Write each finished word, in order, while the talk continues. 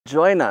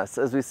Join us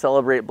as we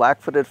celebrate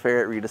Black-footed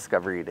Ferret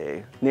Rediscovery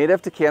Day.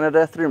 Native to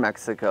Canada through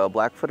Mexico,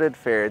 black-footed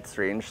ferrets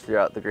range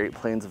throughout the Great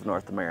Plains of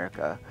North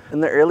America.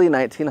 In the early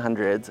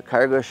 1900s,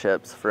 cargo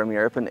ships from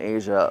Europe and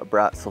Asia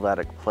brought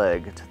sylvatic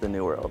plague to the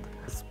New World.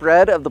 The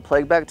spread of the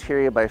plague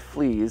bacteria by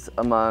fleas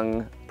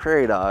among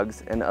prairie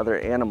dogs and other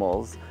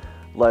animals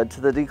led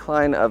to the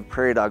decline of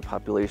prairie dog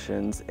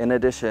populations, in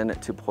addition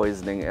to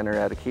poisoning and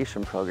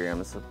eradication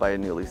programs by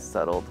newly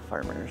settled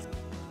farmers.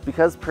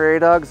 Because prairie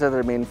dogs are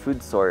their main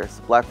food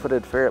source,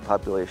 black-footed ferret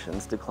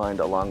populations declined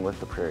along with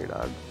the prairie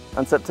dog.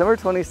 On September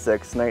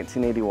 26,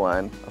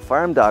 1981, a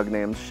farm dog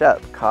named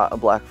Shep caught a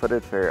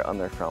black-footed ferret on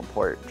their front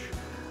porch.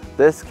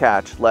 This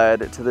catch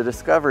led to the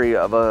discovery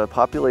of a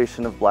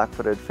population of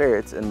black-footed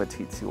ferrets in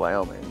Meeteetse,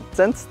 Wyoming.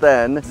 Since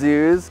then,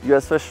 zoos,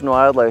 U.S. Fish and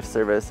Wildlife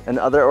Service, and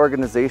other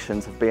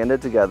organizations have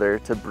banded together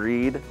to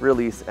breed,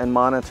 release, and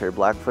monitor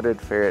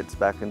black-footed ferrets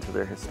back into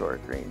their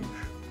historic range.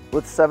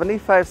 With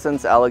 75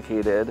 cents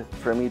allocated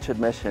from each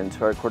admission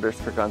to our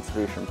Quarters for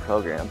Conservation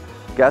program,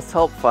 guests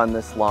help fund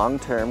this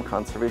long-term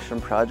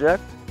conservation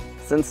project.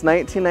 Since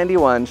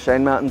 1991,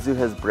 Cheyenne Mountain Zoo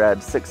has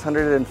bred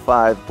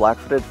 605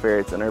 black-footed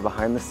ferrets in our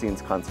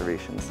behind-the-scenes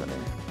conservation center.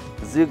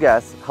 Zoo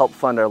guests help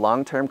fund our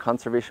long-term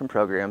conservation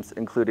programs,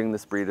 including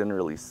this breed and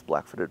release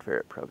black-footed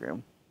ferret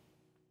program.